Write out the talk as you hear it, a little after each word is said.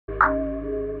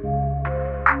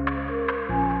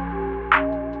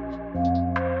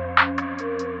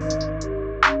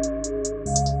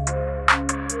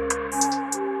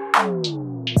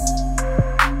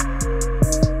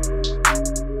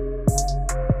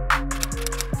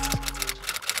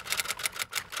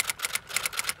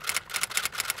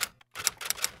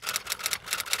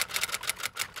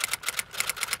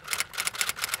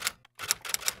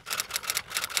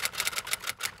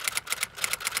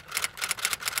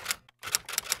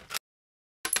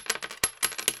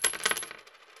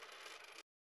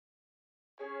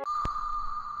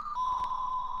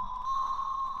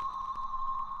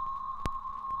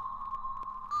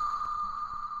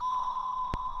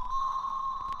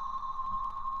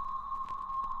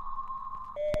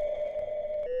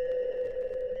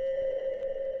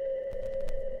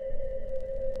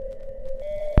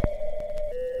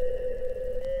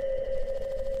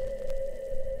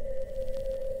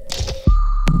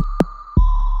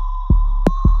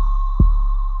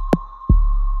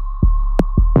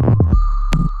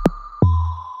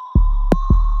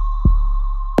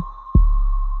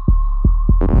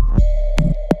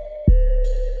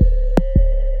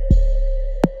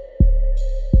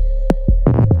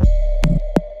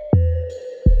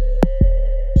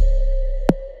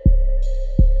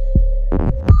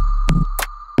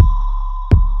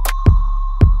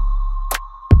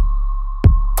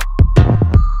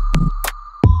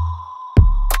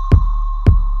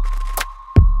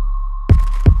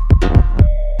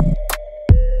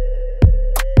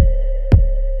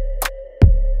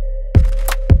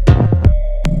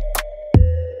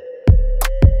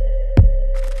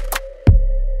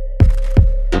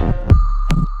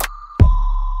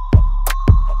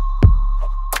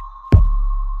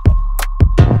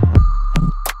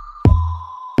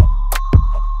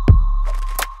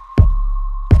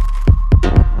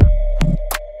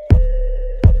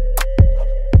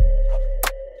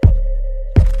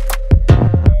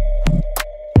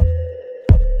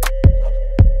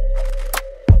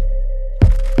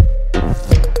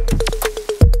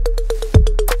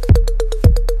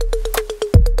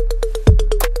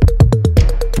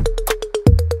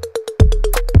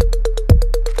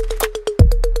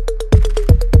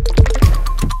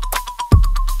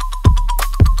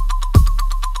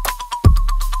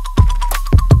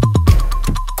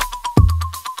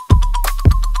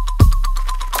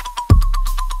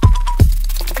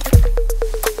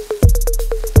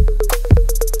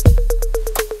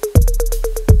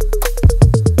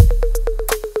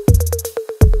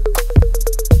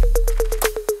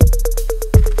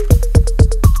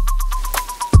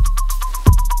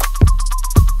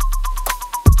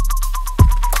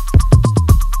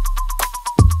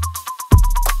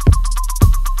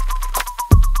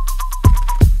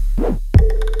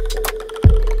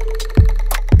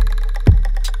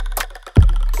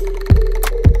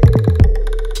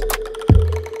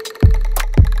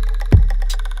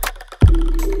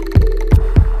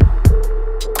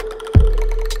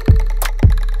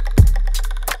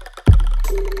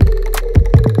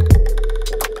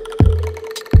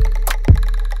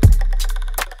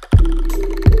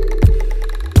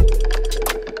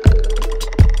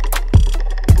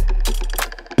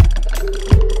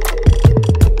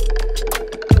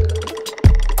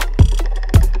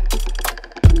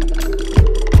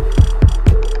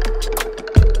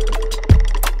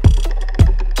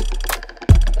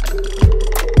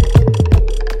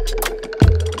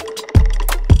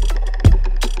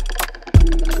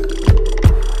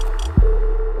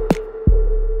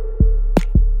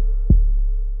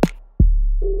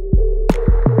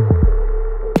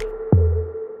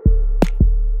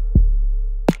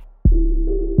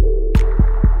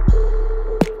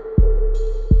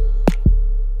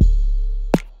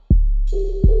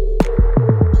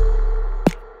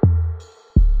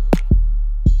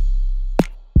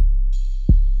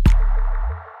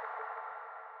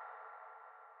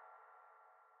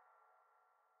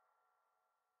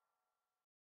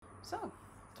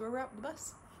we're at the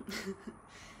bus.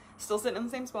 Still sitting in the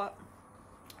same spot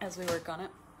as we work on it.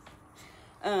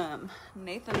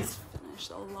 Nathan's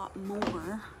finished a lot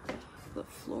more of the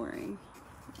flooring.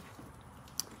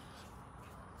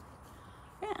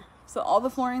 Yeah, so all the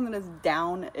flooring that is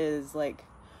down is like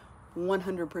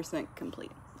 100%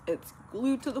 complete. It's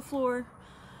glued to the floor.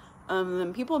 And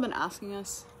then people have been asking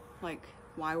us like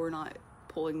why we're not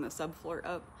pulling the subfloor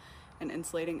up and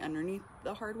insulating underneath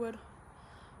the hardwood.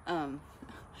 I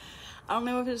don't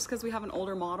know if it's because we have an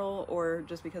older model or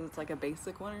just because it's like a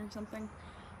basic one or something.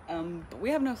 But we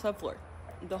have no subfloor.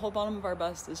 The whole bottom of our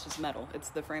bus is just metal. It's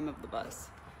the frame of the bus.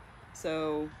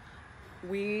 So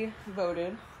we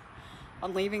voted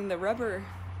on leaving the rubber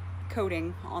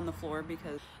coating on the floor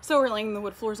so we're laying the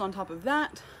wood floors on top of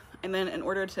that. And then in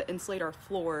order to insulate our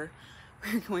floor,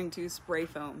 we're going to spray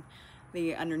foam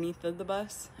the underneath of the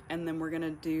bus. And then we're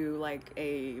gonna do like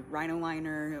a rhino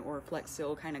liner or flex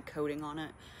seal kind of coating on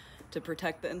it to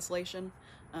protect the insulation.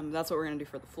 That's what we're gonna do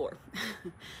for the floor,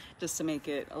 just to make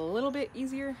it a little bit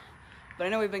easier. But I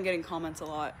know we've been getting comments a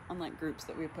lot on like groups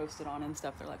that we've posted on and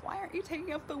stuff. They're like, why aren't you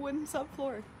taking up the wooden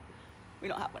subfloor? We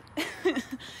don't have one.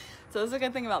 So that's the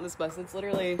good thing about this bus.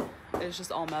 It's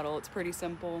just all metal. It's pretty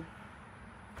simple.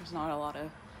 There's not a lot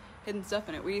of hidden stuff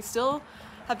in it. We still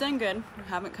have done good. We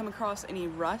haven't come across any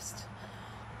rust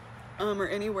or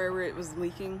anywhere where it was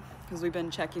leaking, because we've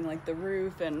been checking like the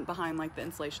roof and behind like the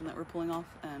insulation that we're pulling off,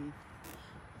 and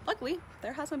luckily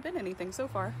there hasn't been anything so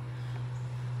far.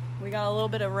 We got a little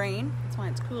bit of rain, that's why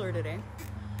it's cooler today,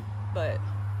 but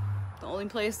the only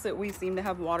place that we seem to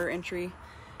have water entry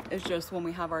is just when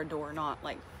we have our door not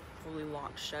like fully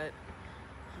locked shut.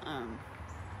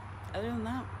 Other than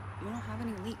that, we don't have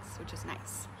any leaks, which is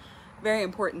nice. Very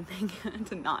important thing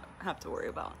to not have to worry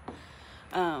about.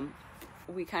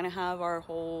 We kind of have our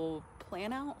whole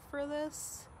plan out for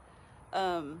this.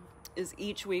 Is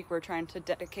each week we're trying to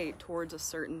dedicate towards a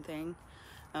certain thing.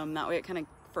 That way it kind of,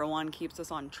 for one, keeps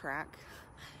us on track,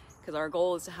 because our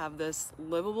goal is to have this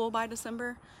livable by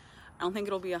December. I don't think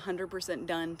it'll be 100%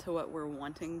 done to what we're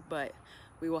wanting, but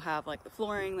we will have like the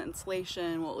flooring, the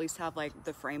insulation, we'll at least have like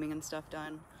the framing and stuff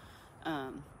done,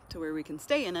 to where we can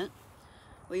stay in it,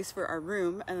 at least for our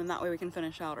room, and then that way we can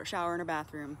finish out our shower and our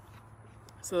bathroom.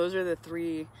 So those are the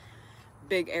three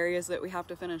big areas that we have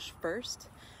to finish first,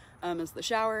 is the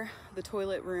shower, the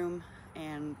toilet room,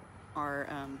 and our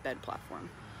bed platform.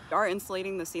 Our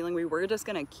insulating the ceiling, we were just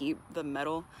gonna keep the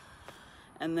metal,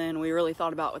 and then we really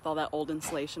thought about, with all that old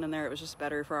insulation in there, it was just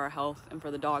better for our health and for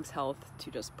the dog's health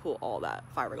to just pull all that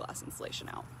fiberglass insulation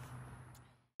out.